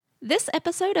This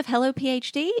episode of Hello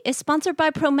PhD is sponsored by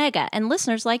Promega and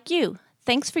listeners like you.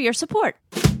 Thanks for your support.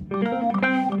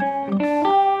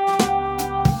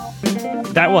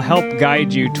 That will help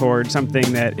guide you toward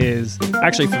something that is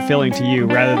actually fulfilling to you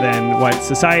rather than what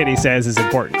society says is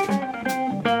important.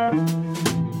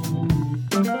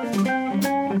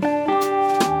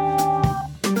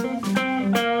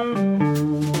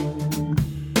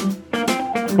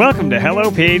 Welcome to Hello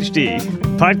PhD,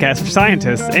 podcast for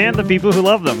scientists and the people who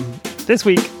love them. This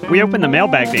week, we open the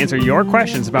mailbag to answer your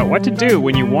questions about what to do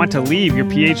when you want to leave your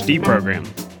PhD program.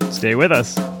 Stay with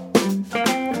us.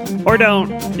 Or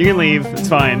don't. You can leave. It's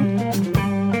fine.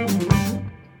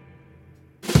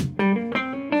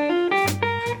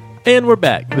 And we're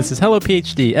back. This is Hello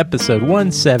PhD, episode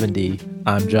 170.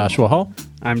 I'm Joshua Hall.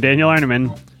 I'm Daniel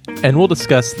Arneman. And we'll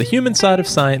discuss the human side of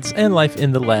science and life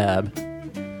in the lab.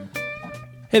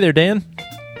 Hey there, Dan.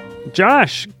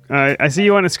 Josh, I see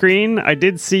you on a screen. I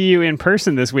did see you in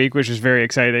person this week, which is very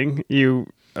exciting. You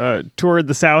toured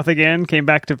the South again, came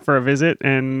back for a visit,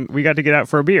 and we got to get out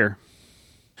for a beer.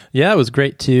 Yeah, it was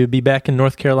great to be back in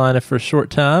North Carolina for a short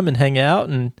time and hang out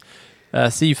and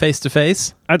see you face to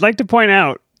face. I'd like to point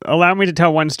out, allow me to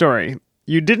tell one story.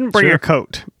 You didn't bring a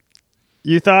coat.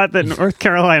 You thought that North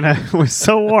Carolina was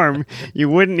so warm, you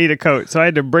wouldn't need a coat, so I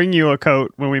had to bring you a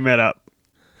coat when we met up.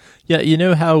 Yeah, you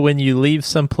know how when you leave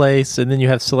someplace and then you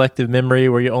have selective memory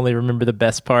where you only remember the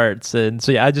best parts. And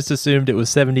so, yeah, I just assumed it was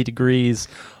 70 degrees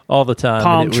all the time.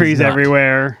 Palm trees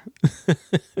everywhere.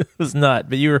 It was not,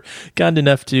 but you were kind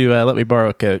enough to let me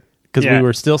borrow a coat because we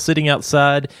were still sitting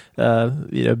outside,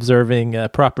 observing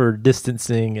proper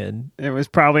distancing. And it was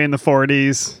probably in the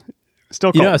 40s.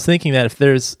 Still cold. You know, I was thinking that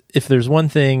if there's one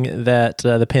thing that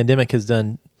the pandemic has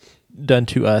done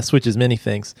to us, which is many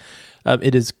things,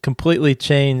 it has completely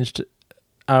changed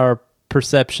our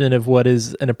perception of what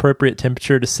is an appropriate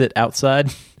temperature to sit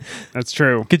outside. That's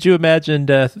true. Could you imagine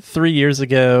 3 years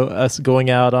ago us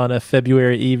going out on a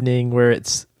February evening where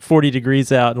it's 40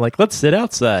 degrees out and like, let's sit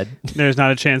outside? There's not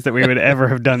a chance that we would ever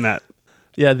have done that.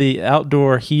 Yeah, the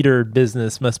outdoor heater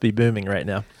business must be booming right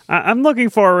now. I'm looking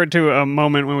forward to a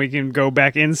moment when we can go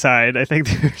back inside. I think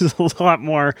there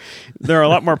are a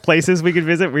lot more places we could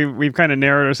visit. We've kind of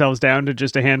narrowed ourselves down to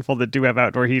just a handful that do have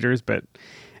outdoor heaters. But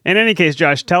in any case,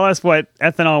 Josh, tell us what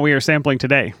ethanol we are sampling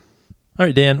today. All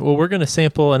right, Dan. Well, we're going to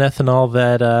sample an ethanol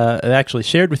that I actually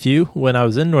shared with you when I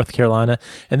was in North Carolina.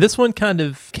 And this one kind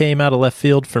of came out of left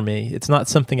field for me. It's not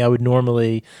something I would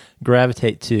normally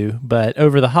gravitate to. But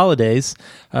over the holidays,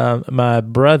 my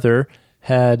brother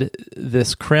had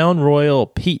this Crown Royal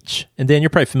Peach. And Dan,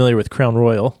 you're probably familiar with Crown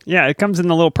Royal. Yeah, it comes in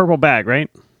the little purple bag, right?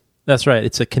 That's right.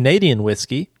 It's a Canadian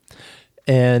whiskey.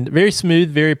 And very smooth,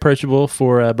 very approachable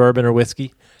for bourbon or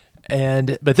whiskey.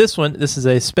 But this is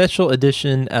a special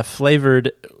edition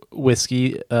flavored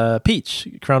whiskey, peach,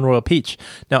 Crown Royal Peach.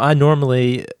 Now, I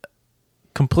normally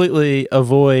completely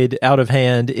avoid out of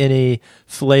hand any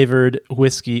flavored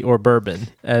whiskey or bourbon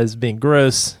as being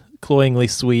gross, cloyingly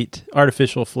sweet,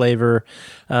 artificial flavor.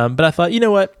 But I thought, you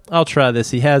know what? I'll try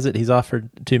this. He has it. He's offered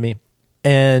to me.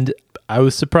 And I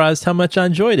was surprised how much I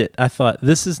enjoyed it. I thought,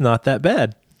 this is not that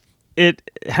bad. It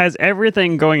has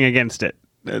everything going against it.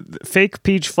 Fake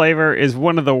peach flavor is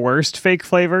one of the worst fake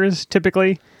flavors,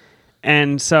 typically.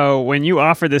 And so when you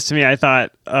offered this to me, I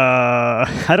thought,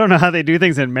 I don't know how they do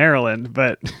things in Maryland,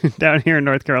 but down here in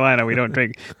North Carolina, we don't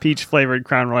drink peach-flavored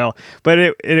Crown Royal.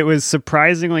 But it was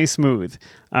surprisingly smooth,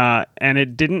 and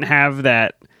it didn't have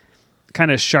that kind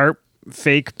of sharp,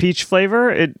 fake peach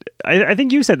flavor. I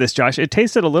think you said this, Josh. It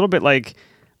tasted a little bit like,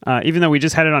 even though we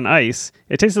just had it on ice,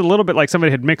 it tasted a little bit like somebody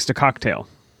had mixed a cocktail.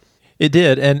 It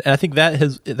did, and I think that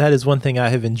is one thing I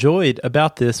have enjoyed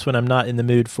about this when I'm not in the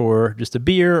mood for just a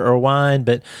beer or wine.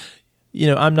 But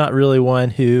I'm not really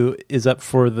one who is up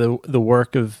for the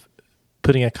work of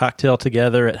putting a cocktail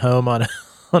together at home on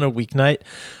a weeknight.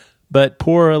 But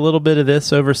pour a little bit of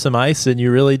this over some ice, and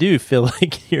you really do feel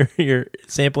like you're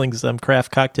sampling some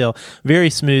craft cocktail. Very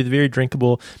smooth, very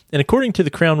drinkable. And according to the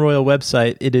Crown Royal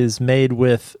website, it is made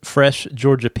with fresh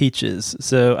Georgia peaches.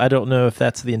 So I don't know if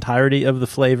that's the entirety of the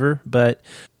flavor, but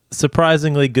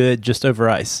surprisingly good just over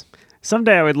ice.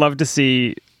 Someday I would love to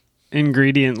see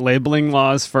ingredient labeling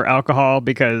laws for alcohol,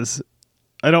 because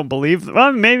I don't believe...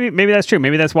 Well, maybe that's true.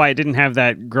 Maybe that's why it didn't have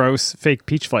that gross fake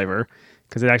peach flavor,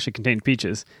 because it actually contained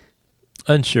peaches.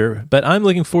 Unsure, but I'm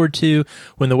looking forward to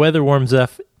when the weather warms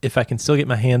up, if I can still get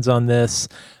my hands on this.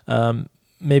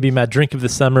 Maybe my drink of the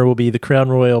summer will be the Crown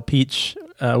Royal Peach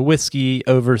whiskey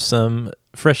over some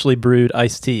freshly brewed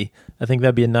iced tea. I think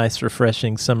that'd be a nice,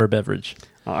 refreshing summer beverage.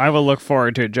 I will look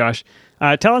forward to it, Josh.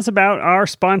 Tell us about our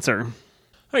sponsor.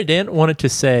 All right, Dan, wanted to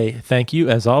say thank you,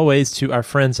 as always, to our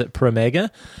friends at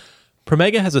Promega.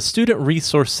 Promega has a student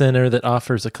resource center that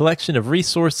offers a collection of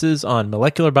resources on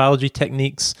molecular biology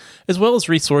techniques, as well as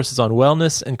resources on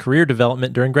wellness and career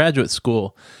development during graduate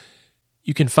school.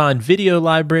 You can find video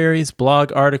libraries,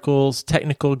 blog articles,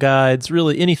 technical guides,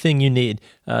 really anything you need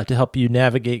to help you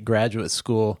navigate graduate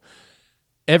school.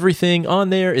 Everything on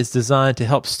there is designed to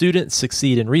help students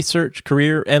succeed in research,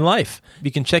 career, and life. You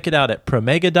can check it out at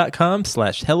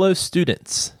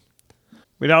promega.com/hellostudents.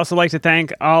 We'd also like to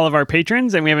thank all of our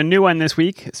patrons, and we have a new one this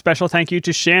week. Special thank you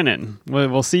to Shannon.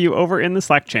 We'll see you over in the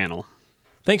Slack channel.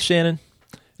 Thanks, Shannon.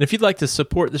 And if you'd like to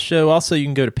support the show, also you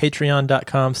can go to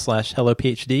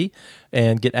patreon.com/hellophd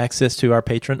and get access to our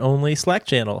patron-only Slack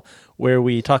channel, where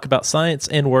we talk about science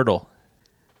and Wordle.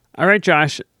 All right,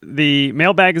 Josh, the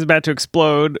mailbag is about to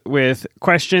explode with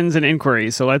questions and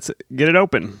inquiries, so let's get it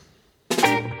open.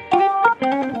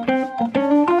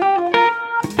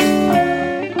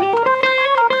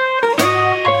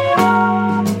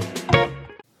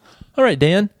 All right,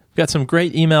 Dan, we've got some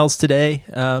great emails today.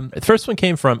 The first one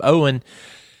came from Owen.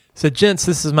 Said, gents,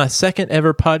 this is my second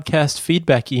ever podcast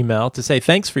feedback email to say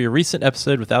thanks for your recent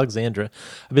episode with Alexandra.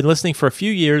 I've been listening for a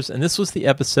few years, and this was the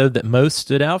episode that most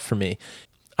stood out for me.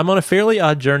 I'm on a fairly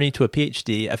odd journey to a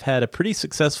PhD. I've had a pretty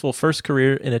successful first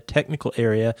career in a technical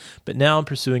area, but now I'm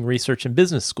pursuing research in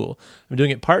business school. I'm doing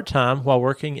it part-time while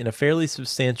working in a fairly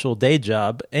substantial day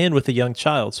job and with a young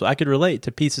child, so I could relate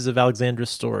to pieces of Alexandra's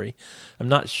story. I'm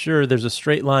not sure there's a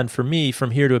straight line for me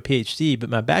from here to a PhD, but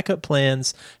my backup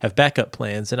plans have backup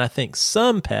plans, and I think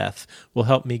some path will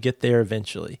help me get there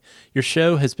eventually. Your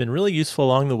show has been really useful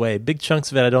along the way, big chunks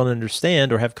of it I don't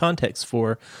understand or have context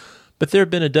for, but there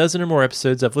have been a dozen or more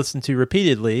episodes I've listened to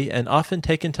repeatedly and often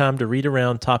taken time to read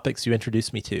around topics you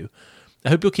introduced me to. I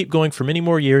hope you'll keep going for many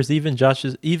more years, even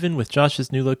with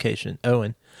Josh's new location,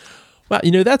 Owen. Wow,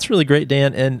 that's really great,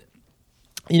 Dan. And,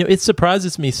 it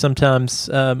surprises me sometimes.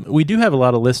 We do have a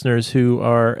lot of listeners who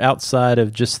are outside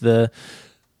of just the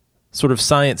sort of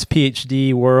science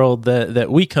PhD world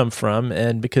that we come from,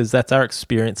 and because that's our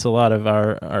experience, a lot of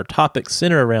our topics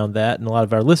center around that, and a lot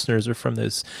of our listeners are from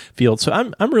those fields. So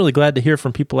I'm really glad to hear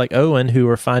from people like Owen who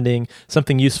are finding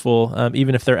something useful,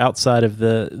 even if they're outside of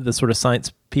the sort of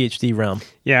science PhD realm.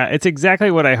 Yeah, it's exactly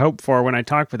what I hoped for when I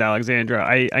talked with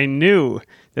Alexandra. I knew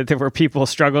that there were people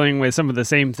struggling with some of the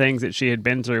same things that she had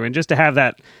been through, and just to have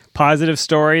that positive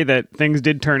story that things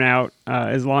did turn out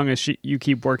as long as you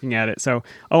keep working at it. So,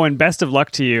 Owen, best of luck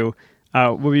to you.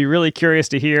 We'll be really curious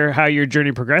to hear how your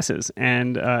journey progresses,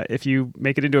 and if you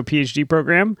make it into a PhD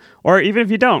program, or even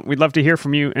if you don't, we'd love to hear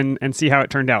from you and see how it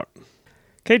turned out.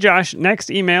 Okay, Josh,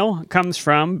 next email comes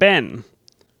from Ben.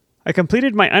 I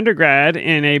completed my undergrad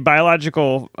in a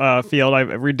biological field. I've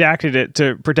redacted it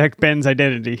to protect Ben's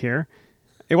identity here.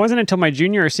 It wasn't until my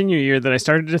junior or senior year that I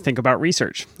started to think about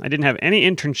research. I didn't have any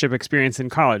internship experience in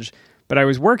college, but I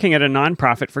was working at a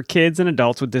nonprofit for kids and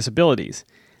adults with disabilities,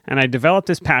 and I developed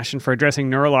this passion for addressing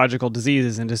neurological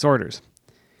diseases and disorders.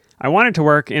 I wanted to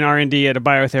work in R&D at a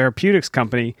biotherapeutics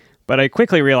company, but I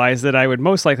quickly realized that I would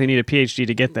most likely need a PhD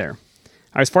to get there.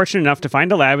 I was fortunate enough to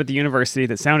find a lab at the university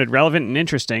that sounded relevant and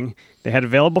interesting. They had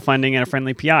available funding and a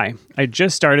friendly PI. I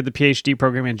just started the PhD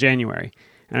program in January,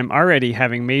 and I'm already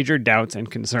having major doubts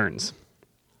and concerns.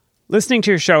 Listening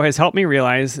to your show has helped me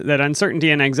realize that uncertainty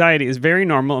and anxiety is very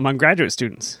normal among graduate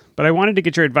students, but I wanted to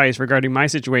get your advice regarding my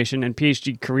situation and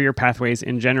PhD career pathways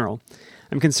in general.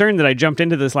 I'm concerned that I jumped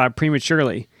into this lab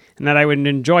prematurely, and that I would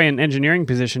enjoy an engineering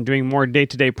position doing more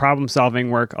day-to-day problem-solving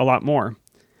work a lot more.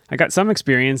 I got some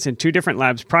experience in 2 different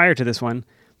labs prior to this one,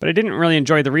 but I didn't really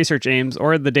enjoy the research aims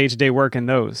or the day-to-day work in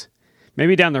those.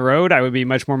 Maybe down the road I would be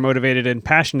much more motivated and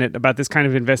passionate about this kind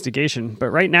of investigation, but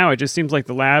right now it just seems like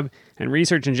the lab and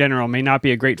research in general may not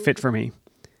be a great fit for me.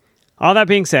 All that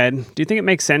being said, do you think it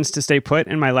makes sense to stay put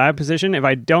in my lab position if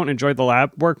I don't enjoy the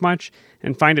lab work much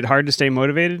and find it hard to stay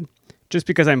motivated, just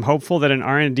because I'm hopeful that an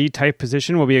R&D type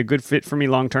position will be a good fit for me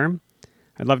long term?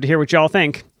 I'd love to hear what y'all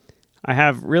think. I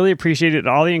have really appreciated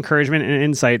all the encouragement and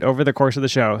insight over the course of the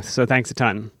show, so thanks a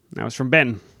ton. That was from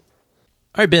Ben.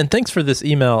 All right, Ben, thanks for this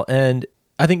email, and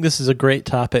I think this is a great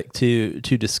topic to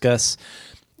discuss.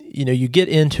 You get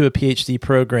into a PhD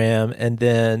program, and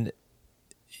then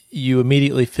you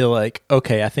immediately feel like,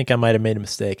 okay, I think I might have made a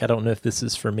mistake. I don't know if this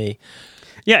is for me.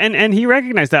 Yeah, and he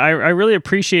recognized that. I really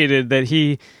appreciated that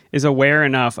he is aware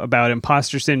enough about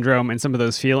imposter syndrome and some of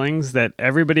those feelings that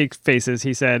everybody faces.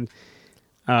 He said,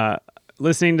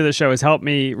 listening to the show has helped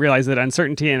me realize that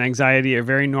uncertainty and anxiety are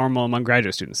very normal among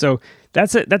graduate students. So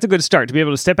that's a good start, to be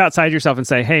able to step outside yourself and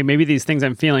say, hey, maybe these things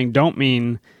I'm feeling don't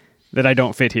mean that I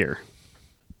don't fit here.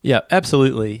 Yeah,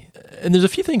 absolutely. And there's a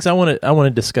few things I want to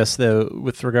discuss though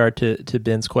with regard to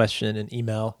Ben's question and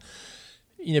email.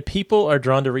 People are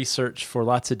drawn to research for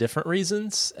lots of different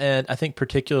reasons, and I think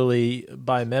particularly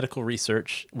biomedical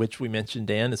research, which we mentioned,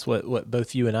 Dan, is what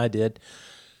both you and I did.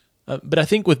 But I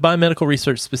think with biomedical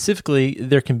research specifically,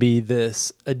 there can be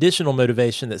this additional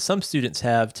motivation that some students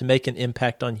have to make an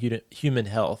impact on human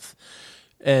health.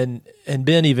 And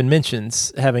Ben even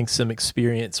mentions having some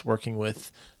experience working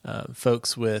with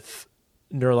folks with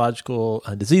neurological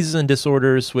diseases and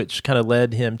disorders, which kind of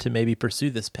led him to maybe pursue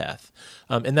this path.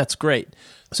 And that's great.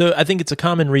 So I think it's a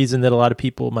common reason that a lot of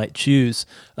people might choose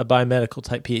a biomedical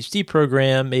type PhD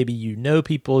program. Maybe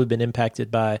people who've been impacted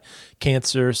by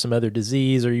cancer, some other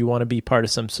disease, or you want to be part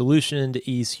of some solution to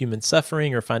ease human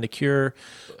suffering or find a cure.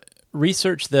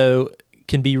 Research, though,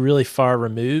 can be really far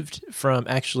removed from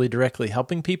actually directly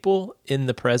helping people in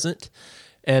the present.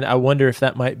 And I wonder if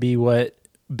that might be what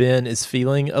Ben is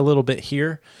feeling a little bit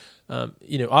here.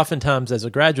 Oftentimes as a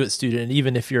graduate student,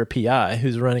 even if you're a PI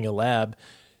who's running a lab,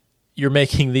 you're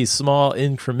making these small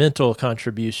incremental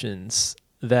contributions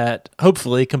that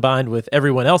hopefully combined with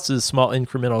everyone else's small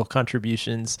incremental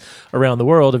contributions around the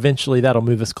world, eventually that'll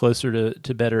move us closer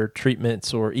to better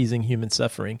treatments or easing human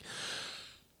suffering.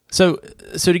 So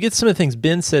to get some of the things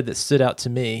Ben said that stood out to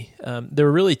me, there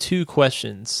were really two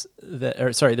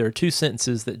there were two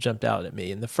sentences that jumped out at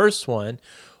me. And the first one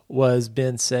was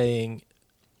Ben saying,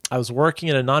 I was working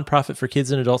at a nonprofit for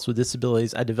kids and adults with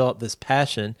disabilities. I developed this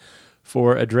passion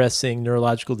for addressing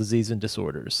neurological disease and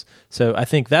disorders. So I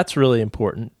think that's really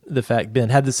important, the fact Ben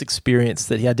had this experience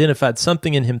that he identified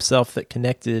something in himself that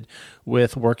connected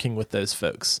with working with those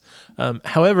folks.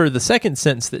 However, the second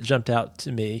sentence that jumped out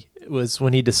to me was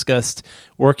when he discussed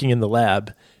working in the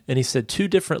lab. And he said 2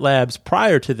 different labs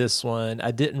prior to this one,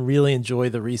 I didn't really enjoy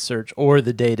the research or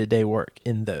the day-to-day work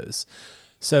in those.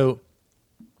 So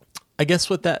I guess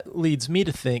what that leads me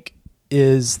to think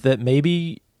is that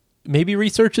maybe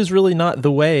research is really not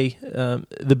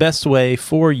the best way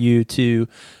for you to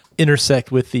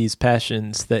intersect with these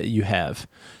passions that you have.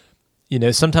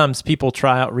 Sometimes people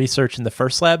try out research and the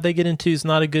first lab they get into is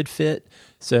not a good fit.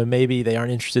 So maybe they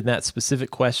aren't interested in that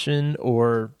specific question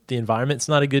or the environment's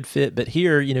not a good fit. But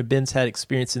here, Ben's had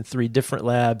experience in 3 different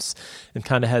labs and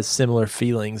kind of has similar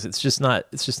feelings. It's just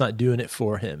not doing it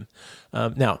for him.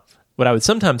 Now, what I would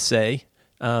sometimes say,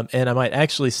 and I might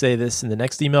actually say this in the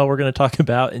next email we're going to talk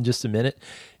about in just a minute,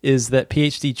 is that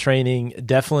PhD training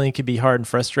definitely can be hard and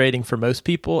frustrating for most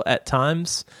people at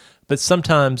times. But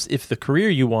sometimes if the career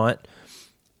you want,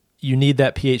 you need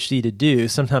that PhD to do,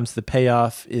 sometimes the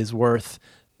payoff is worth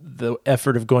the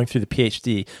effort of going through the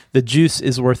PhD. The juice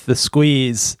is worth the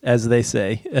squeeze, as they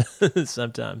say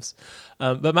sometimes.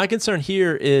 But my concern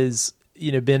here is,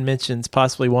 Ben mentions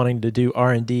possibly wanting to do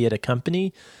R&D at a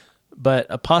company, but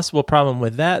a possible problem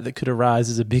with that could arise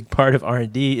as a big part of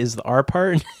R&D is the R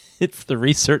part. It's the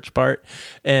research part.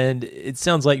 And it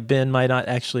sounds like Ben might not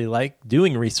actually like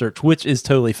doing research, which is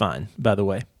totally fine, by the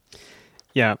way.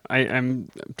 Yeah, I'm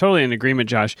totally in agreement,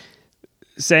 Josh.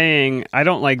 Saying, I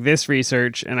don't like this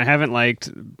research and I haven't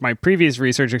liked my previous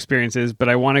research experiences, but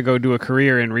I want to go do a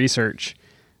career in research.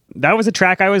 That was a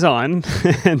track I was on,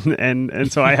 and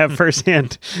so I have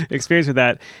firsthand experience with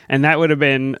that, and that would have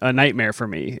been a nightmare for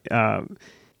me.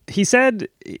 He said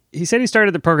he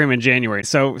started the program in January,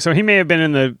 so he may have been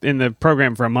in the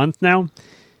program for a month now,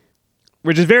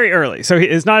 which is very early. So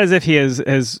it's not as if he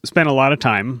has spent a lot of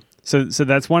time. So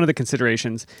that's one of the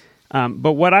considerations.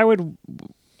 But what I would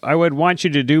want you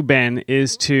to do, Ben,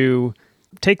 is to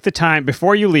take the time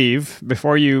before you leave,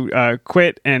 before you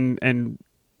quit and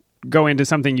go into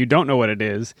something you don't know what it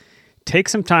is. Take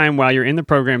some time while you're in the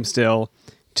program still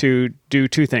to do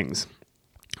 2 things.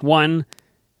 One,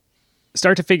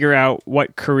 start to figure out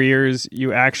what careers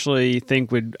you actually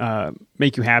think would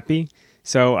make you happy.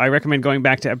 So I recommend going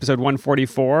back to episode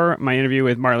 144, my interview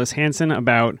with Marlis Hansen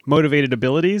about motivated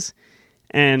abilities,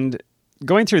 and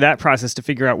going through that process to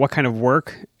figure out what kind of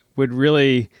work would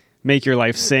really make your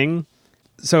life sing.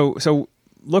 So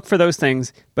look for those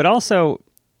things, but also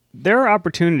there are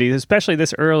opportunities, especially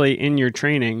this early in your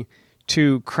training,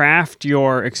 to craft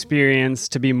your experience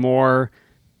to be more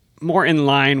in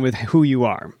line with who you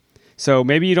are. So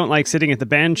maybe you don't like sitting at the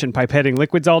bench and pipetting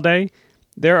liquids all day.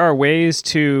 There are ways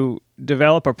to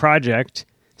develop a project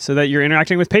so that you're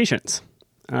interacting with patients.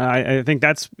 I think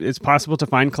it's possible to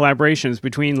find collaborations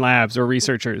between labs or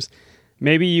researchers.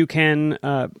 Maybe you can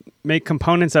make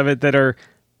components of it that are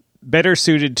better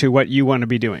suited to what you want to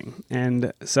be doing.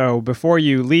 And so before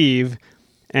you leave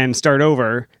and start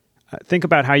over, think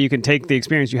about how you can take the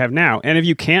experience you have now. And if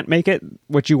you can't make it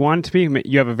what you want it to be,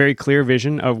 you have a very clear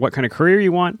vision of what kind of career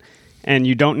you want, and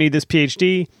you don't need this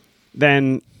PhD,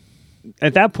 then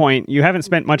at that point you haven't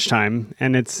spent much time,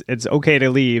 and it's okay to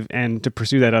leave and to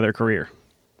pursue that other career.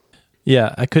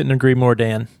 Yeah, I couldn't agree more,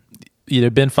 Dan.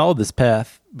 Ben followed this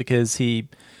path because it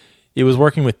was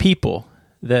working with people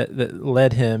that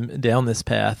led him down this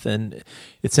path, and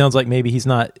it sounds like maybe he's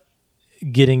not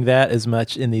getting that as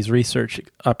much in these research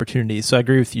opportunities. So I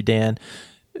agree with you, Dan.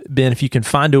 Ben, if you can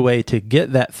find a way to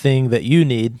get that thing that you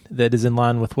need that is in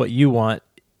line with what you want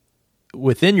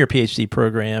within your PhD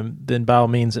program, then by all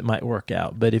means it might work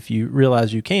out. But if you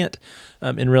realize you can't,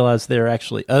 and realize there are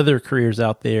actually other careers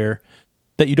out there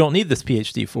that you don't need this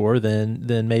PhD for,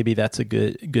 then maybe that's a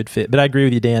good fit. But I agree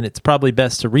with you, Dan. It's probably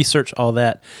best to research all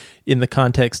that in the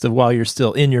context of while you're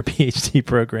still in your PhD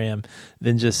program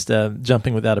than just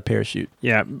jumping without a parachute.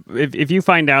 Yeah. If you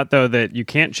find out, though, that you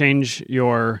can't change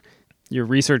your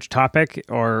research topic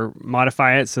or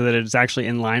modify it so that it's actually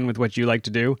in line with what you like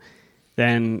to do,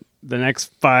 then the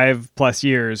next 5+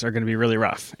 years are going to be really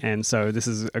rough. And so this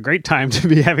is a great time to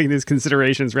be having these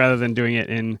considerations rather than doing it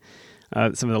in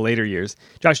some of the later years.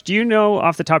 Josh, do you know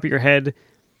off the top of your head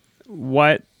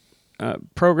what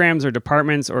programs or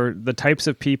departments or the types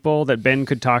of people that Ben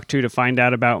could talk to find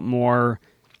out about more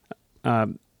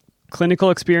clinical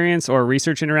experience or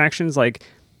research interactions? Like,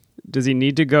 does he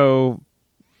need to go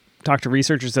talk to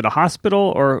researchers at a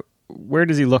hospital, or where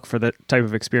does he look for that type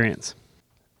of experience?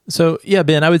 So, yeah,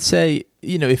 Ben, I would say,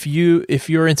 if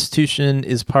your institution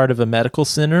is part of a medical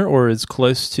center or is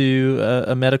close to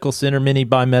a medical center, many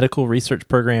biomedical research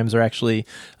programs are actually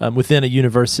within a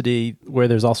university where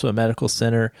there's also a medical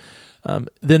center.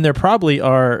 Then there probably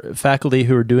are faculty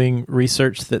who are doing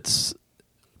research that's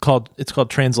called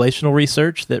translational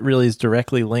research that really is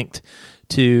directly linked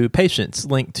to patients,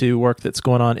 linked to work that's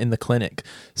going on in the clinic.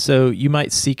 So you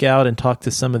might seek out and talk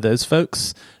to some of those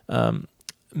folks.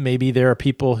 Maybe there are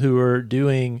people who are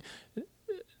doing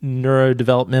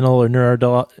neurodevelopmental or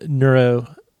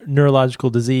neurological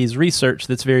disease research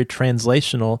that's very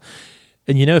translational.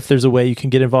 And if there's a way you can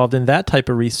get involved in that type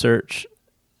of research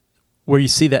where you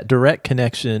see that direct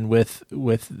connection with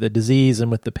the disease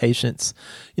and with the patients,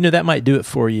 that might do it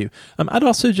for you. I'd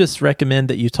also just recommend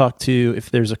that you talk to, if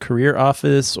there's a career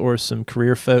office or some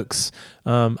career folks,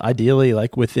 ideally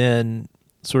like within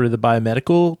sort of the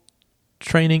biomedical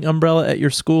training umbrella at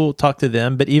your school, talk to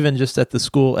them. But even just at the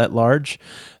school at large,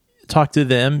 talk to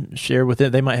them, share with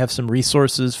them. They might have some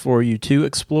resources for you to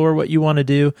explore what you want to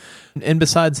do. And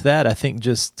besides that, I think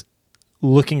just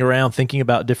looking around, thinking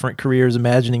about different careers,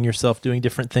 imagining yourself doing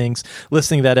different things,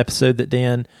 listening to that episode that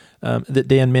Dan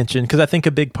mentioned, because I think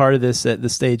a big part of this at the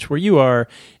stage where you are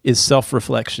is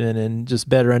self-reflection and just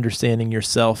better understanding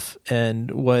yourself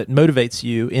and what motivates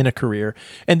you in a career.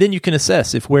 And then you can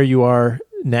assess if where you are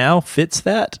now fits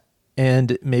that,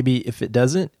 and maybe if it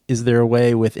doesn't, is there a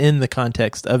way within the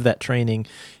context of that training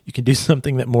you can do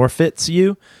something that more fits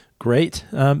you? Great.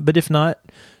 But if not,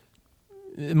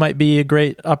 it might be a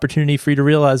great opportunity for you to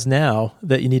realize now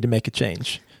that you need to make a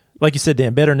change. Like you said,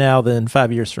 Dan, better now than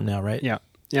 5 years from now, right? Yeah.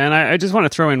 Yeah, and I just want to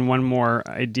throw in one more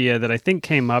idea that I think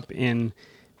came up in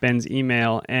Ben's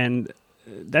email, and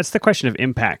that's the question of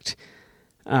impact.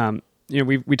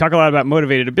 We talk a lot about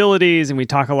motivated abilities, and we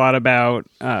talk a lot about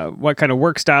what kind of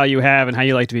work style you have and how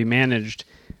you like to be managed.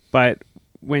 But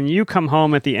when you come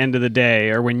home at the end of the day,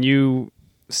 or when you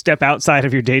step outside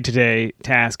of your day-to-day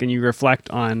task and you reflect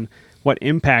on what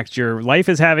impact your life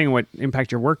is having, what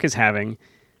impact your work is having,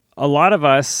 a lot of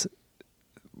us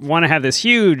want to have this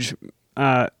huge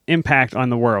impact on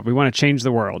the world. We want to change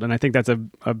the world. And I think that's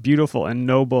a beautiful and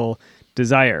noble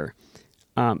desire.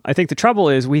 I think the trouble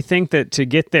is we think that to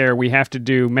get there, we have to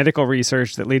do medical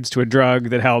research that leads to a drug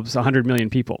that helps 100 million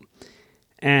people.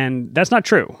 And that's not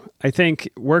true. I think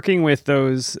working with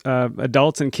those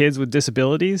adults and kids with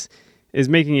disabilities is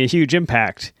making a huge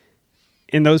impact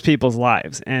in those people's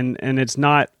lives. And it's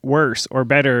not worse or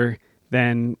better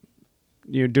than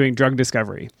doing drug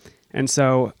discovery. And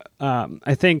so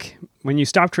I think when you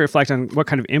stop to reflect on what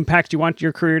kind of impact you want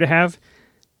your career to have,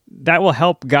 that will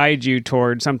help guide you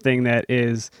toward something that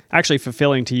is actually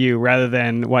fulfilling to you rather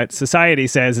than what society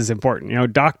says is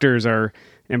important. Doctors are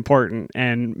important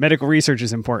and medical research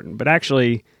is important, but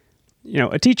actually,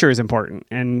 a teacher is important,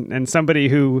 and somebody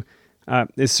who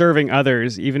is serving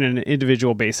others, even on an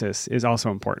individual basis, is also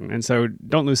important. And so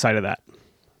don't lose sight of that.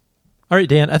 All right,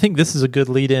 Dan, I think this is a good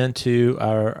lead into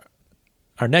our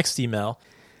next email.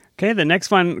 Okay, the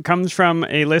next one comes from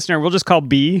a listener we'll just call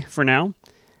B for now.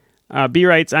 B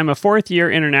writes, I'm a fourth-year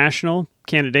international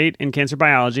candidate in cancer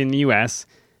biology in the U.S.,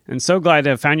 and so glad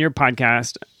to have found your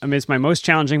podcast amidst my most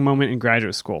challenging moment in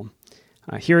graduate school.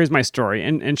 Here is my story.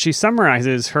 And she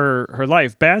summarizes her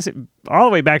life all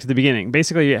the way back to the beginning,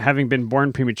 basically having been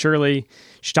born prematurely.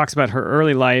 She talks about her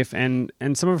early life and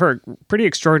some of her pretty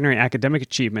extraordinary academic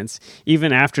achievements,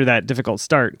 even after that difficult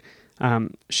start.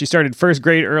 She started first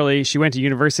grade early. She went to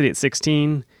university at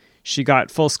 16. She got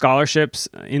full scholarships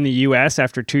in the U.S.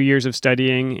 after 2 years of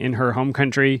studying in her home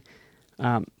country.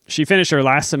 She finished her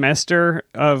last semester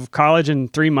of college in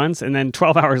 3 months, and then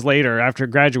 12 hours later, after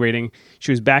graduating,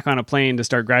 she was back on a plane to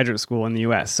start graduate school in the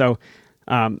U.S. So,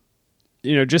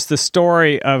 just the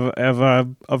story of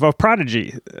a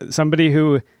prodigy, somebody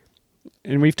who,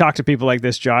 and we've talked to people like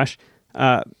this, Josh,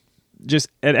 just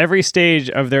at every stage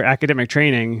of their academic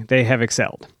training, they have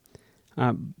excelled.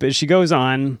 But she goes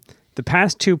on, the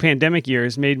past 2 pandemic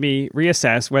years made me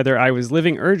reassess whether I was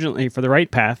living urgently for the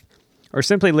right path or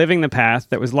simply living the path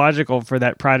that was logical for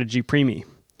that prodigy preemie.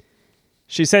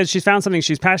 She says she's found something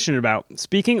she's passionate about.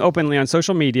 Speaking openly on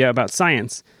social media about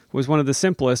science was one of the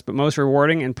simplest but most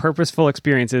rewarding and purposeful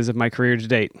experiences of my career to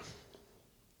date.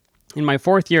 In my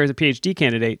 4th year as a PhD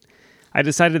candidate, I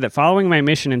decided that following my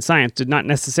mission in science did not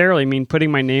necessarily mean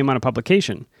putting my name on a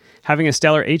publication, having a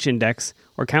stellar H-index,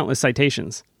 or countless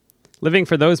citations. Living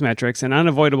for those metrics, an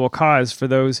unavoidable cause for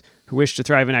those who wish to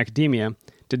thrive in academia,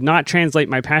 did not translate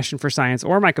my passion for science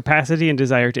or my capacity and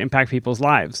desire to impact people's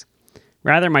lives.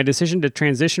 Rather, my decision to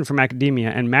transition from academia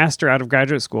and master out of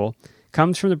graduate school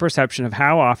comes from the perception of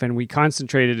how often we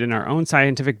concentrated in our own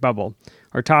scientific bubble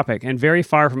or topic and very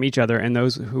far from each other and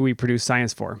those who we produce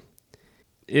science for.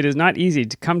 It is not easy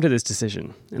to come to this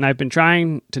decision, and I've been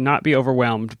trying to not be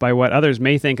overwhelmed by what others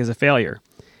may think is a failure,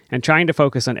 and trying to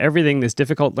focus on everything this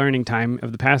difficult learning time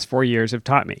of the past 4 years have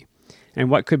taught me, and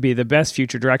what could be the best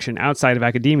future direction outside of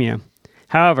academia.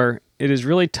 However, it is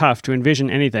really tough to envision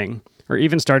anything, or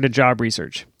even start a job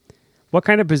research. What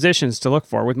kind of positions to look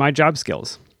for with my job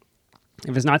skills?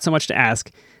 If it's not so much to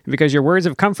ask, because your words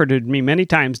have comforted me many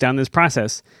times down this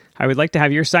process, I would like to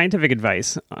have your scientific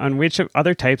advice on which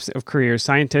other types of careers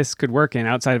scientists could work in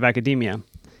outside of academia.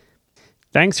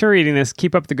 Thanks for reading this.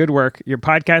 Keep up the good work. Your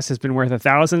podcast has been worth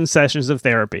 1,000 sessions of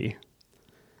therapy.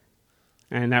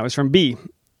 And that was from B.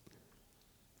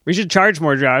 We should charge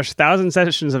more, Josh. 1,000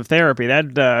 sessions of therapy.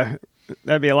 That'd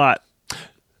be a lot.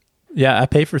 Yeah, I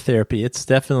pay for therapy. It's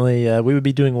definitely, we would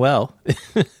be doing well.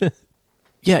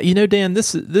 Yeah, Dan,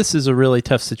 this is a really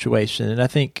tough situation. And I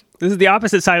think this is the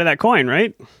opposite side of that coin,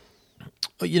 right?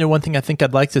 One thing I think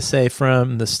I'd like to say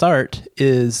from the start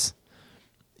is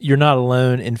you're not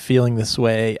alone in feeling this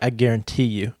way. I guarantee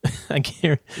you.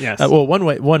 Yes. Well,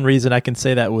 one reason I can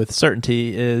say that with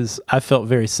certainty is I felt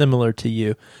very similar to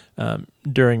you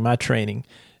during my training,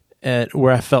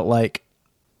 where I felt like,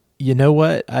 you know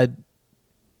what,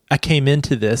 I came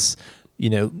into this,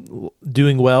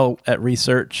 doing well at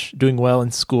research, doing well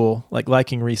in school,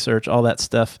 liking research, all that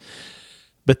stuff.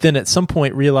 But then at some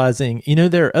point realizing,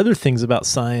 there are other things about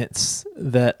science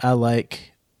that I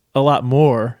like a lot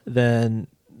more than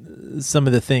some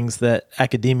of the things that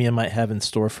academia might have in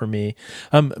store for me.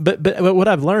 But what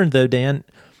I've learned, though, Dan,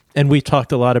 and we've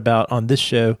talked a lot about on this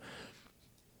show,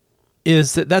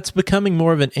 is that that's becoming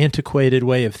more of an antiquated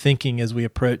way of thinking as we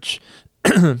approach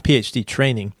PhD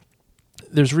training.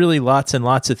 There's really lots and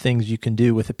lots of things you can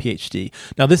do with a PhD.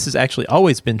 Now, this has actually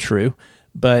always been true,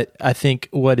 but I think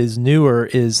what is newer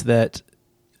is that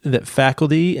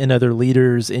faculty and other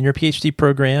leaders in your PhD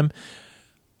program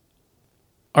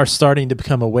are starting to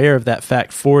become aware of that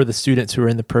fact for the students who are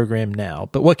in the program now.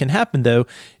 But what can happen, though,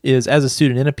 is as a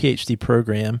student in a PhD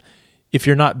program, if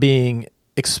you're not being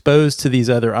exposed to these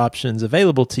other options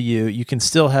available to you, you can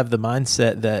still have the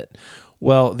mindset that,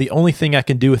 well, the only thing I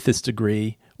can do with this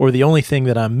degree, or the only thing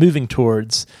that I'm moving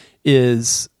towards,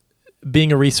 is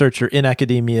being a researcher in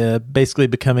academia, basically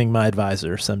becoming my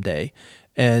advisor someday.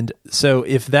 And so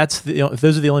if those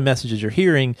are the only messages you're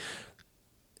hearing,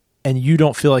 and you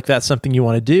don't feel like that's something you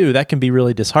want to do, that can be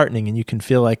really disheartening, and you can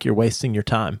feel like you're wasting your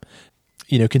time,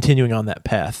 continuing on that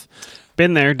path.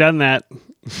 Been there, done that.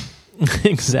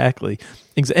 Exactly.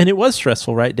 And it was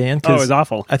stressful, right, Dan? Oh, it was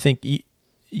awful. I think,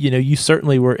 you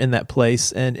certainly were in that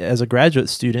place, and as a graduate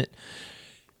student,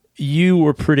 you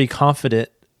were pretty confident,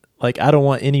 like, I don't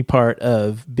want any part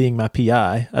of being my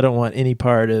PI. I don't want any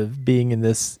part of being in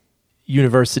this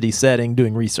university setting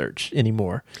doing research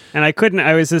anymore. And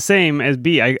I was the same as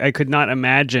B. I could not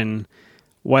imagine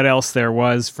what else there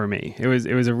was for me. It was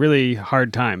a really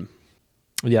hard time.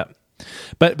 Yeah.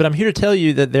 But I'm here to tell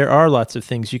you that there are lots of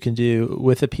things you can do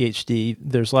with a PhD.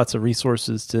 There's lots of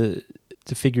resources to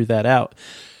figure that out.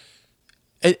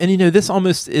 And this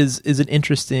almost is an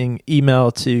interesting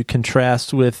email to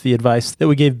contrast with the advice that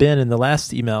we gave Ben in the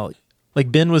last email.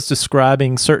 Like Ben was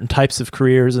describing certain types of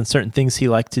careers and certain things he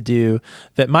liked to do,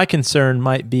 that my concern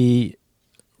might be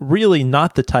really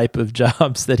not the type of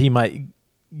jobs that he might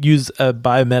use a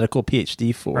biomedical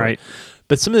PhD for. Right.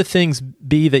 But some of the things,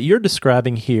 B, that you're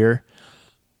describing here,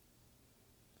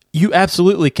 you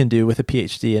absolutely can do with a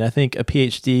PhD. And I think a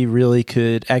PhD really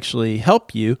could actually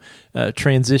help you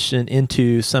transition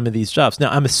into some of these jobs. Now,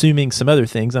 I'm assuming some other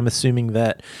things. I'm assuming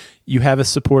that you have a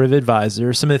supportive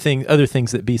advisor. Some of the other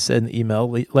things that B said in the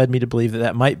email led me to believe that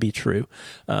that might be true.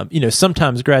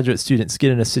 Sometimes graduate students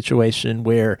get in a situation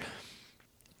where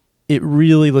it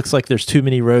really looks like there's too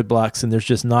many roadblocks and there's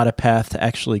just not a path to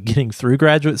actually getting through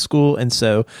graduate school. And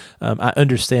so I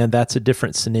understand that's a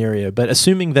different scenario. But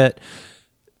assuming that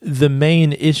the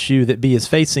main issue that B is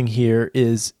facing here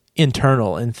is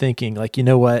internal and thinking like, you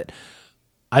know what,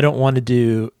 I don't want to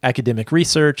do academic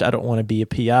research. I don't want to be a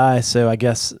PI. So I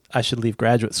guess I should leave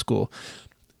graduate school.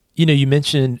 You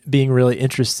mentioned being really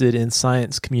interested in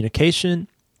science communication,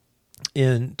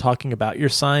 in talking about your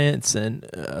science and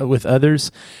with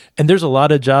others. And there's a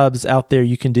lot of jobs out there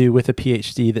you can do with a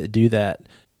PhD that do that.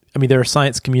 I mean, there are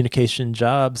science communication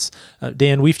jobs.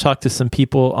 Dan, we've talked to some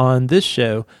people on this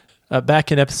show.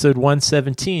 Back in episode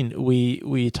 117,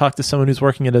 we talked to someone who's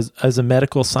working as a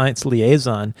medical science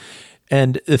liaison.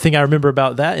 And the thing I remember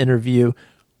about that interview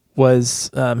was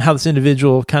how this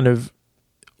individual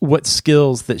what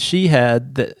skills that she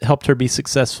had that helped her be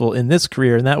successful in this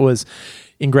career. And that was,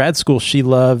 in grad school, she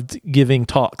loved giving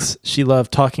talks. She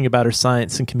loved talking about her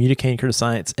science and communicating her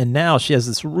science. And now she has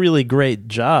this really great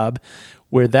job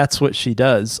where that's what she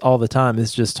does all the time,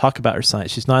 is just talk about her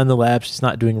science. She's not in the lab. She's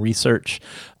not doing research.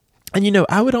 And,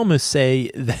 I would almost say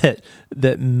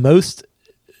that most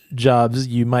jobs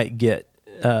you might get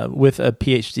with a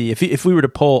PhD, if we were to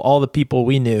poll all the people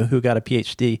we knew who got a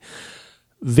PhD,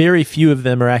 very few of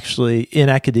them are actually in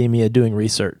academia doing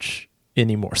research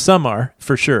anymore. Some are,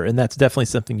 for sure, and that's definitely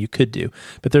something you could do.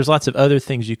 But there's lots of other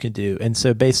things you can do. And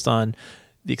so based on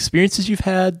the experiences you've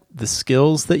had, the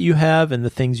skills that you have, and the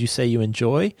things you say you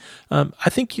enjoy, I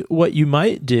think what you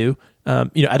might do,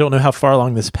 I don't know how far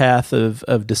along this path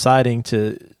of deciding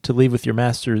to leave with your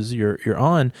master's you're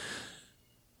on,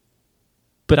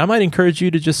 but I might encourage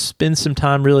you to just spend some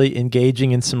time really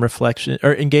engaging in some reflection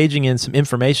or engaging in some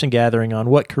information gathering on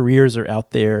what careers are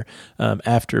out there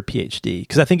after a PhD.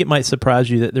 Because I think it might surprise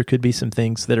you that there could be some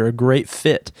things that are a great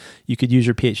fit you could use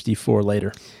your PhD for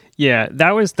later. Yeah,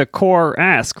 that was the core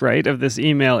ask, right, of this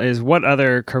email, is what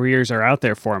other careers are out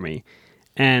there for me?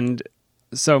 And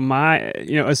so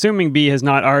assuming B has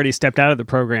not already stepped out of the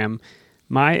program,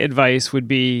 my advice would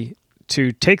be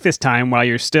to take this time while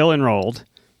you're still enrolled.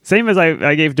 Same as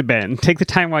I gave to Ben. Take the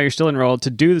time while you're still enrolled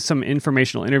to do some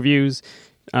informational interviews,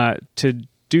 to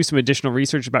do some additional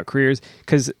research about careers.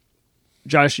 Because,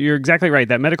 Josh, you're exactly right.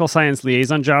 That medical science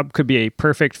liaison job could be a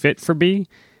perfect fit for B,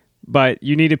 but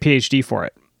you need a PhD for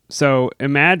it. So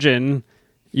imagine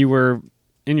you were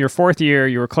in your fourth year,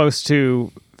 you were close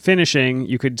to finishing,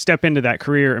 you could step into that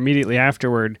career immediately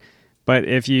afterward. But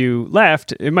if you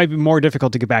left, it might be more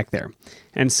difficult to get back there.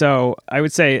 And so I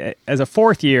would say as a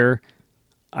fourth year,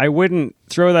 I wouldn't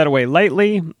throw that away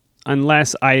lightly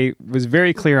unless I was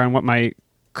very clear on what my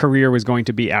career was going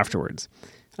to be afterwards.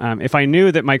 If I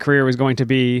knew that my career was going to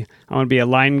be, I want to be I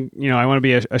want to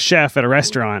be a chef at a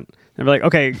restaurant, I'd be like,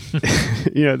 okay,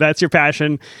 that's your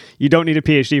passion. You don't need a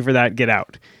PhD for that. Get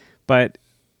out. But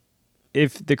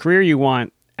if the career you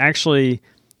want actually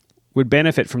would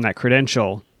benefit from that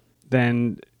credential,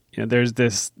 then there's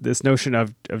this notion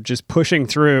of just pushing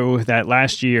through that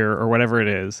last year or whatever it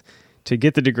is to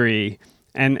get the degree,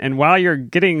 and while you're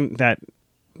getting that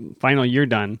final year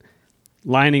done,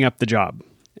 lining up the job.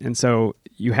 And so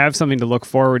you have something to look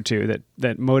forward to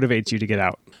that motivates you to get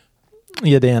out.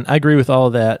 Yeah, Dan, I agree with all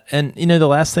of that. And, the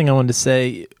last thing I wanted to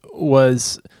say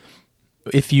was,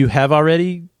 if you have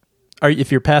already, or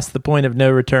if you're past the point of no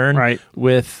return, right,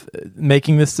 with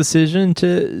making this decision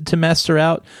to master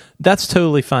out, that's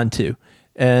totally fine too.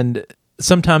 And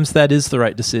sometimes that is the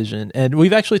right decision. And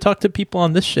we've actually talked to people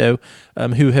on this show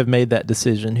who have made that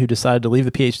decision, who decided to leave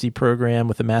the PhD program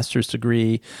with a master's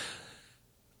degree.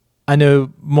 I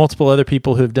know multiple other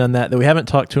people who have done that we haven't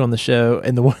talked to on the show.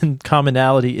 And the one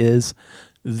commonality is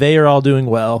they are all doing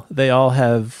well. They all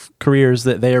have careers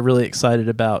that they are really excited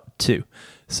about too.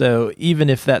 So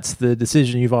even if that's the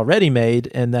decision you've already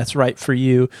made and that's right for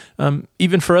you,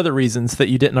 even for other reasons that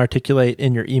you didn't articulate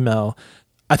in your email,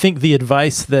 I think the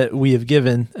advice that we have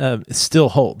given still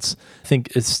holds. I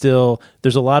think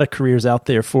there's a lot of careers out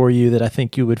there for you that I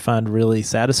think you would find really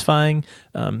satisfying.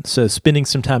 So spending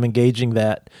some time engaging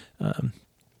that,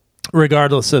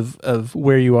 regardless of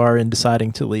where you are in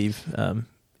deciding to leave,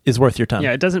 is worth your time.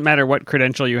 Yeah, it doesn't matter what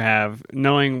credential you have.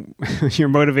 Knowing your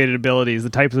motivated abilities, the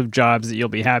types of jobs that you'll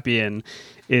be happy in,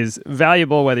 is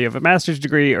valuable whether you have a master's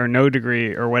degree or no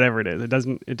degree or whatever it is.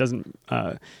 It doesn't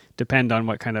depend on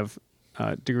what kind of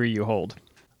degree you hold.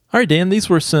 All right, Dan, these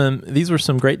were some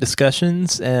great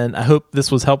discussions, and I hope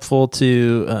this was helpful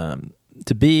to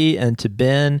B and to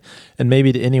Ben, and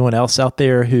maybe to anyone else out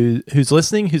there who's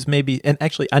listening, who's maybe, and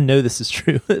actually I know this is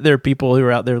true, there are people who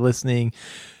are out there listening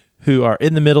who are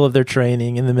in the middle of their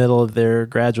training, in the middle of their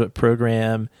graduate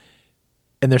program,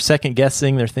 and they're second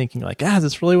guessing. They're thinking like, is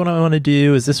this really what I want to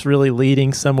do? Is this really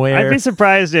leading somewhere? I'd be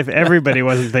surprised if everybody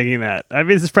wasn't thinking that. I'd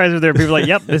be surprised if there were people like,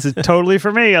 yep, this is totally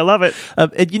for me. I love it.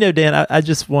 And Dan, I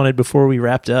just wanted, before we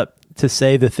wrapped up, to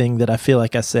say the thing that I feel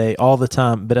like I say all the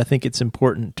time, but I think it's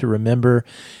important to remember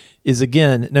is,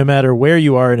 again, no matter where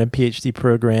you are in a PhD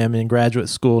program, in graduate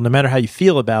school, no matter how you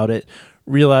feel about it,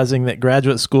 realizing that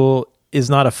graduate school is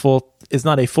not a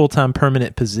full-time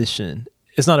permanent position.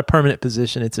 It's not a permanent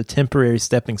position. It's a temporary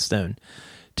stepping stone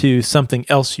to something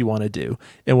else you want to do.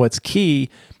 And what's key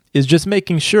is just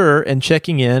making sure and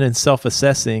checking in and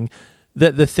self-assessing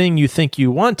that the thing you think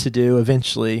you want to do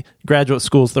eventually, graduate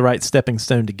school is the right stepping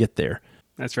stone to get there.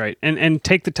 That's right. And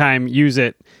take the time, use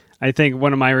it. I think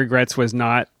one of my regrets was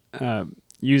not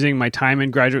using my time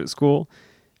in graduate school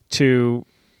to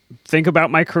think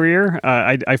about my career.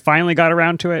 I finally got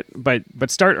around to it, but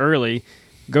start early.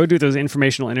 Go do those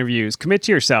informational interviews. Commit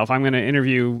to yourself. I'm going to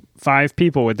interview 5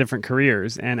 people with different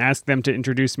careers and ask them to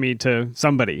introduce me to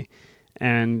somebody.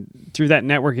 And through that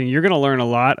networking, you're going to learn a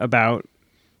lot about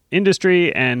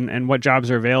industry and what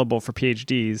jobs are available for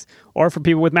PhDs or for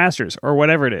people with masters or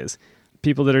whatever it is.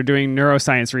 People that are doing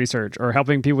neuroscience research or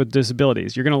helping people with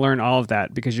disabilities. You're going to learn all of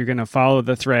that because you're going to follow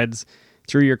the threads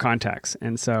through your contacts.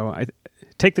 And so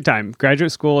take the time.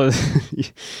 Graduate school it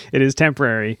is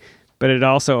temporary, but it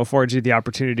also affords you the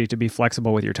opportunity to be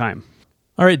flexible with your time.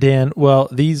 All right, Dan. Well,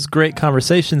 these great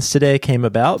conversations today came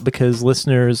about because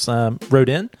listeners wrote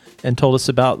in and told us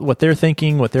about what they're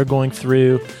thinking, what they're going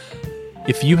through.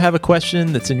 If you have a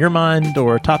question that's in your mind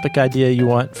or a topic idea you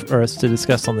want for us to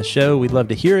discuss on the show, we'd love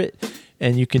to hear it.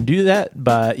 And you can do that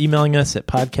by emailing us at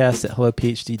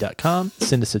podcast@hellophd.com.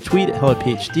 Send us a tweet at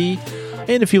hellophd.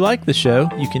 And if you like the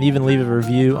show, you can even leave a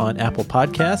review on Apple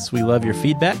Podcasts. We love your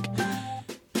feedback.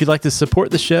 If you'd like to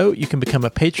support the show, you can become a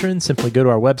patron. Simply go to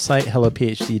our website,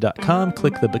 hellophd.com,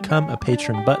 click the Become a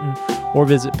Patron button, or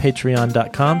visit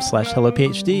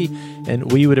patreon.com/hellophd.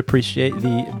 And we would appreciate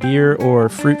the beer or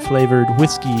fruit-flavored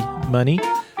whiskey money.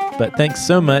 But thanks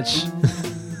so much.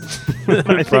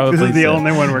 I think this is the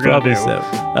only one we're going to do. So.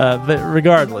 But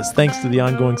regardless, thanks to the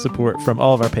ongoing support from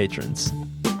all of our patrons.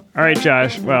 All right,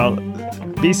 Josh. Well,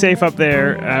 be safe up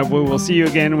there. We will see you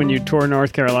again when you tour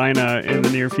North Carolina in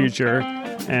the near future.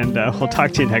 And we'll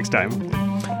talk to you next time.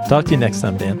 Talk to you next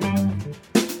time, Dan.